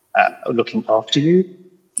after you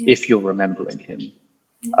if you're remembering Him.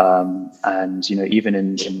 And, you know, even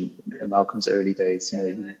in Malcolm's early days, you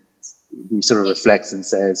know, he sort of reflects and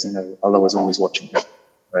says, you know, Allah was always watching him,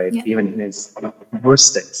 right? Yeah. Even in his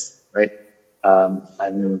worst days, right?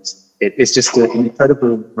 And it's just an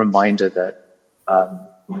incredible reminder that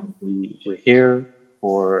we're here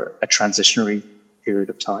for a transitionary period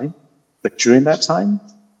of time, but during that time,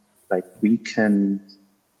 like we can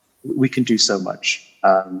do so much.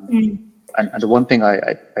 And the one thing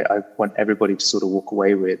I want everybody to sort of walk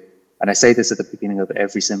away with, and I say this at the beginning of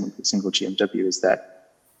every single GMW, is that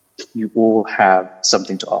you all have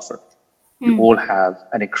something to offer. You all have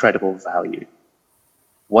an incredible value.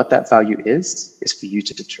 What that value is for you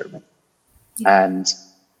to determine. Yeah. And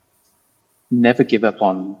never give up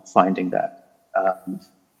on finding that.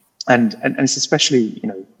 And it's especially, you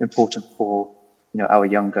know, important for, you know, our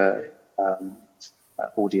younger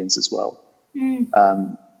audience as well.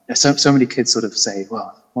 So many kids sort of say,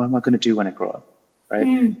 well, what am I going to do when I grow up?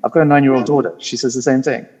 Right? I've got a 9-year-old daughter. She says the same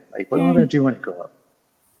thing. Like, what am I going to do when I grow up?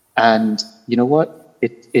 And you know what?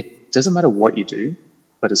 It doesn't matter what you do,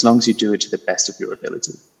 but as long as you do it to the best of your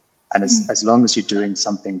ability, and as long as you're doing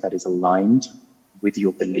something that is aligned with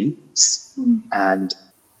your beliefs, and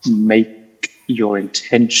make your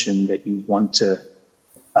intention that you want to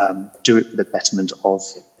do it for the betterment of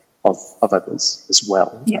others as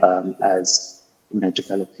well, as, you know,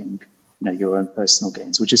 developing, you know, your own personal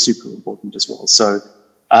gains, which is super important as well. So,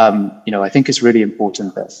 you know, I think it's really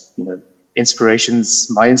important that, you know,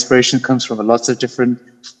 my inspiration comes from lots of different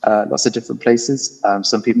places.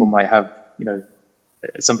 Some people might have, you know,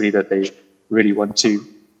 somebody that they really want to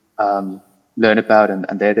learn about, and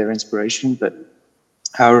they're their inspiration. But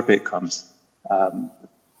however it comes,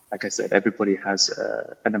 like I said, everybody has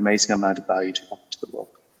an amazing amount of value to offer to the world.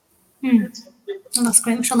 Oh, that's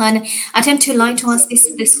great, mashallah. And I tend to like to ask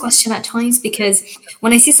this question at times, because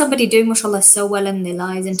when I see somebody doing, mashallah, so well in their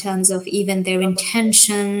lives in terms of even their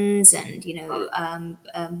intentions and, you know,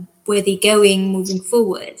 where they're going moving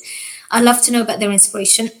forward, I love to know about their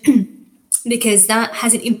inspiration because that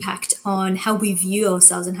has an impact on how we view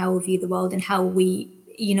ourselves and how we view the world and how we,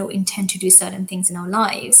 you know, intend to do certain things in our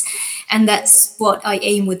lives. And that's what I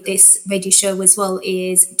aim with this radio show as well,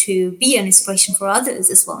 is to be an inspiration for others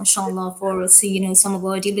as well, inshallah, for, you know, some of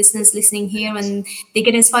our dear listeners listening here, and they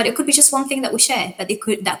get inspired. It could be just one thing that we share, but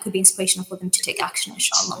that could be inspirational for them to take action,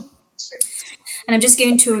 inshallah. And I'm just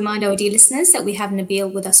going to remind our dear listeners that we have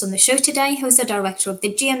Nabeel with us on the show today, who is the director of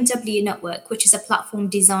the GMW Network, which is a platform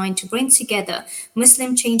designed to bring together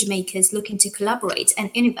Muslim change makers looking to collaborate and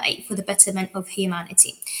innovate for the betterment of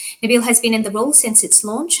humanity. Nabeel has been in the role since its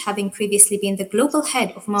launch, having previously been the global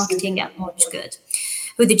head of marketing at LaunchGood,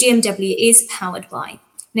 who the GMW is powered by.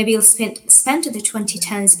 Nabeel spent the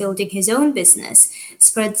 2010s building his own business,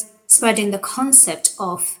 spreading the concept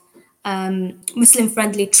of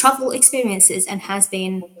Muslim-friendly travel experiences, and has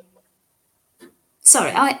been...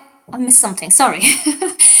 Sorry, I missed something. Sorry.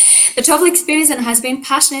 The travel experience, and has been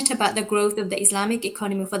passionate about the growth of the Islamic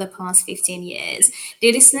economy for the past 15 years.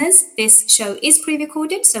 Dear listeners, this show is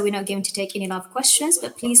pre-recorded, so we're not going to take any live questions,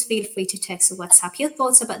 but please feel free to text or WhatsApp your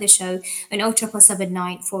thoughts about the show on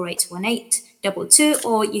 0779 4818 22,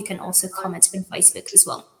 or you can also comment on Facebook as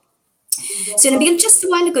well. So Nabil, just a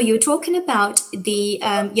while ago, you were talking about the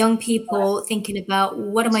young people thinking about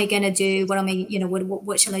what am I going to do? What am I,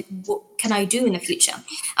 what shall I, what can I do in the future?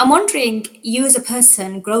 I'm wondering, you as a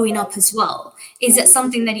person growing up as well, is it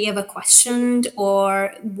something that you ever questioned,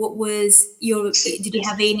 or what was your? Did you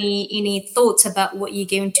have any thoughts about what you're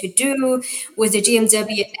going to do? Was the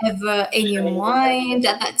GMW ever in your mind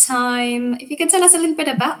at that time? If you can tell us a little bit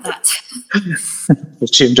about that. The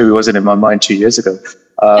GMW wasn't in my mind 2 years ago.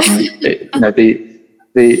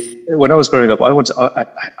 When I was growing up, I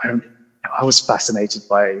was fascinated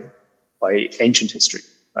by ancient history.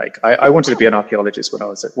 Like I wanted to be an archaeologist when I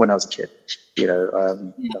was a kid. I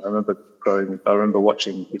remember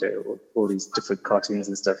watching all these different cartoons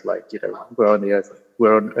and stuff, like we're on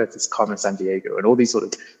Earth is Carmen San Diego, and all these sort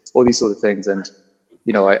of things. And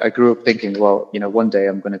I grew up thinking, well, one day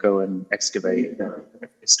I'm going to go and excavate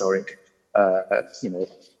historic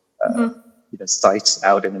sites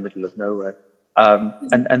out in the middle of nowhere.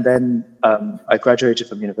 And then I graduated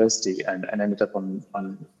from university and ended up on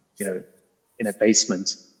in a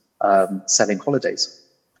basement selling holidays.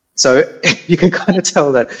 So you can kind of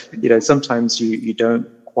tell that sometimes you don't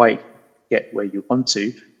quite get where you want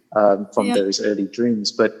to from those early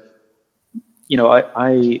dreams. But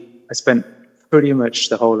I spent pretty much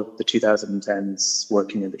the whole of the 2010s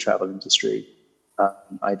working in the travel industry.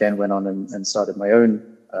 I then went on and started my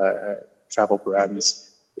own travel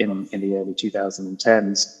brands in the early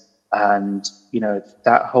 2010s, and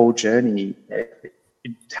that whole journey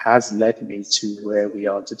it has led me to where we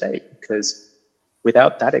are today, because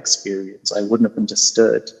without that experience I wouldn't have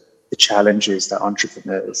understood the challenges that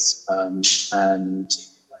entrepreneurs and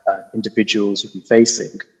individuals would be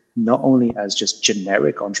facing, not only as just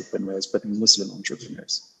generic entrepreneurs but Muslim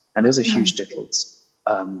entrepreneurs. And there's a huge difference.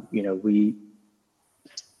 I'm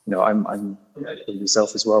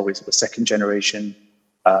myself as well. We're second generation,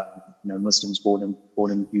 Muslims born in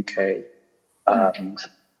the UK.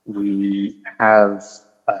 We have,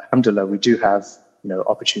 alhamdulillah, we do have,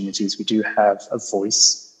 opportunities. We do have a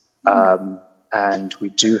voice, and we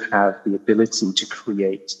do have the ability to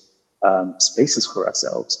create spaces for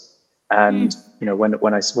ourselves. And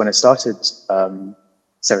when I started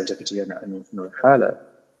Serendipity and Nurhala,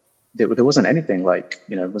 there wasn't anything like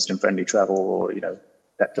Muslim-friendly travel or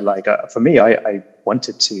that the like. For me, I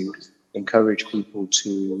wanted to encourage people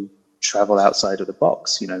to travel outside of the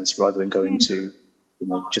box. Rather than going to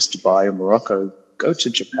just Dubai or Morocco, go to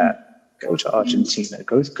Japan, go to Argentina,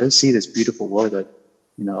 go see this beautiful world that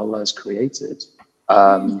Allah has created,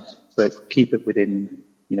 but keep it within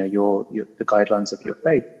the guidelines of your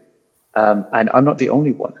faith. And I'm not the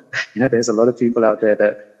only one. There's a lot of people out there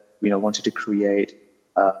that wanted to create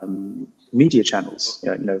media channels.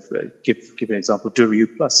 Give an example, Duru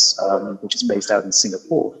Plus, which is based out in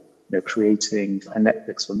Singapore. Creating a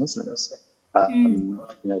Netflix for Muslims.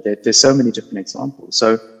 There's so many different examples.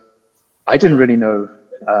 So I didn't really know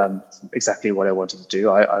exactly what I wanted to do.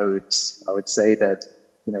 I would say that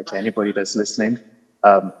to anybody that's listening,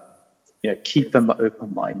 keep them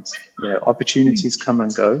open mind. Opportunities come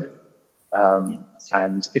and go.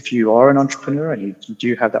 And if you are an entrepreneur and you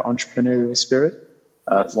do have that entrepreneurial spirit,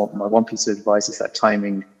 my one piece of advice is that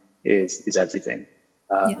timing is everything.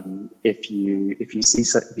 If you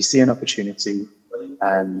see an opportunity,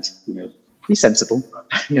 and be sensible,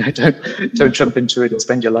 don't jump into it and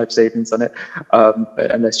spend your life savings on it,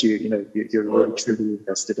 unless you're really truly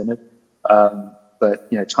invested in it. But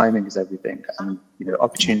timing is everything, and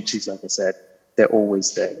opportunities, like I said, they're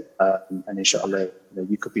always there, and inshallah,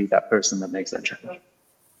 you could be that person that makes that change.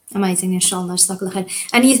 Amazing, inshallah. Jazakallah khair.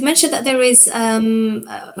 And you've mentioned that there is,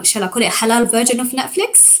 shall I call it a halal version of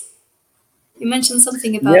Netflix? You mentioned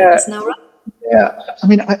something about this now, right? Yeah.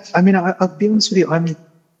 I'll be honest with you.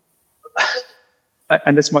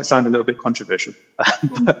 And this might sound a little bit controversial.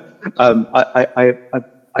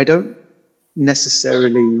 I don't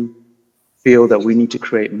necessarily feel that we need to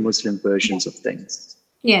create Muslim versions of things.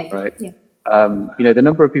 Right. Yeah. The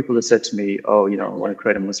number of people that said to me, "Oh, I want to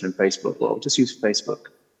create a Muslim Facebook." Well, just use Facebook.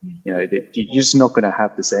 You're just not going to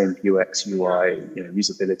have the same UX, UI,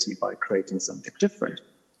 usability by creating something different.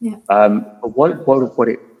 Yeah. But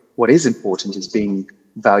what is important is being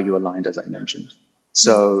value aligned, as I mentioned.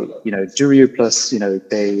 So Duru Plus,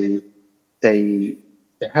 they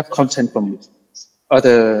have content from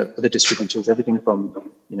other distributors, everything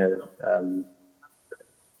from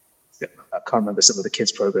I can't remember some of the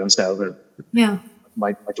kids programs now, but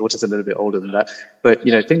my daughter's a little bit older than that. But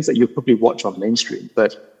things that you probably watch on mainstream,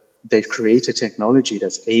 but they've created technology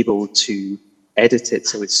that's able to edit it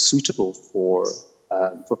so it's suitable for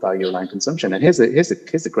value aligned consumption. And here's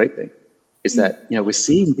the great thing: is that, we're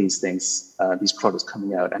seeing these things, these products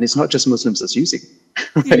coming out, and it's not just Muslims that's using it,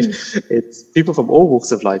 right? It's people from all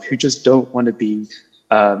walks of life who just don't want to be,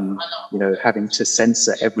 having to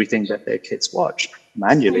censor everything that their kids watch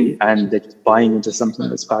manually, and they're just buying into something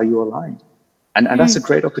that's value aligned. And that's a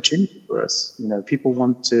great opportunity for us. People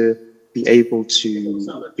want to be able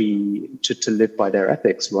to live by their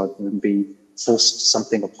ethics rather than be forced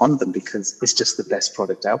something upon them because it's just the best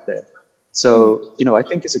product out there. So, I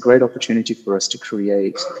think it's a great opportunity for us to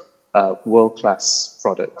create world-class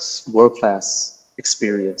products, world-class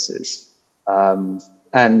experiences. And,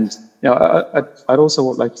 I'd also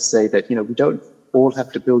like to say that, we don't all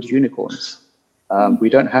have to build unicorns. We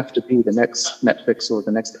don't have to be the next Netflix or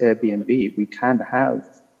the next Airbnb. We can have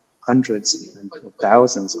hundreds and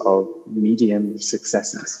thousands of medium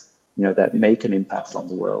successes, that make an impact on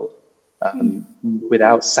the world.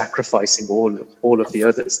 Without sacrificing all of the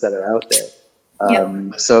others that are out there.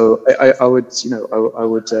 So I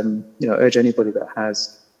would urge anybody that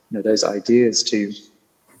has those ideas to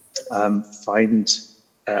find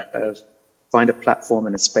a platform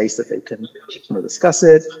and a space that they can discuss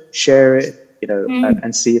it, share it,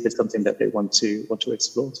 and see if it's something that they want to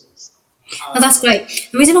explore. Oh, that's great.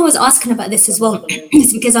 The reason I was asking about this as well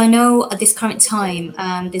is because I know at this current time,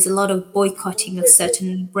 there's a lot of boycotting of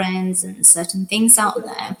certain brands and certain things out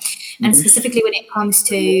there. And specifically when it comes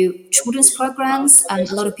to children's programs, a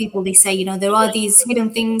lot of people, they say, there are these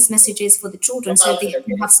hidden things, messages for the children. So they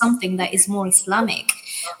can have something that is more Islamic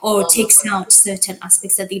or takes out certain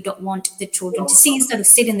aspects that they don't want the children to see instead of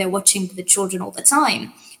sitting there watching the children all the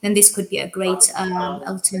time. Then this could be a great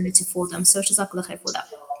alternative for them. So Jazakallah khair for that.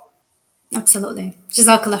 Absolutely.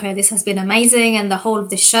 Jazakallah khair. This has been amazing, and the whole of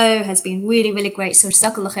the show has been really, really great. So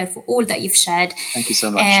Jazakallah khair for all that you've shared. Thank you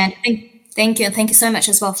so much. And thank you. And thank you so much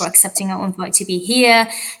as well for accepting our invite to be here.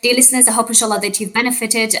 Dear listeners, I hope inshallah that you've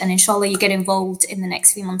benefited, and inshallah you get involved in the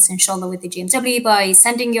next few months, inshallah, with the GMW by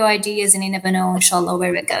sending your ideas, and you never know, inshallah,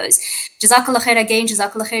 where it goes. Jazakallah khair again.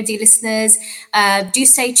 Jazakallah khair, dear listeners. Do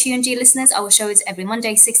stay tuned, dear listeners. Our show is every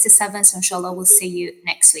Monday, 6 to 7. So inshallah, we'll see you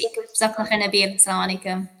next week. Jazakallah khair, Nabeel. Assalamu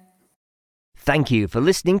alaikum. Thank you for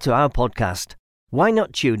listening to our podcast. Why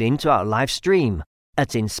not tune in to our live stream at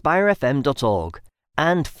inspirefm.org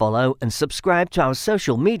and follow and subscribe to our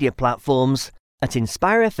social media platforms at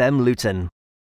InspireFM Luton.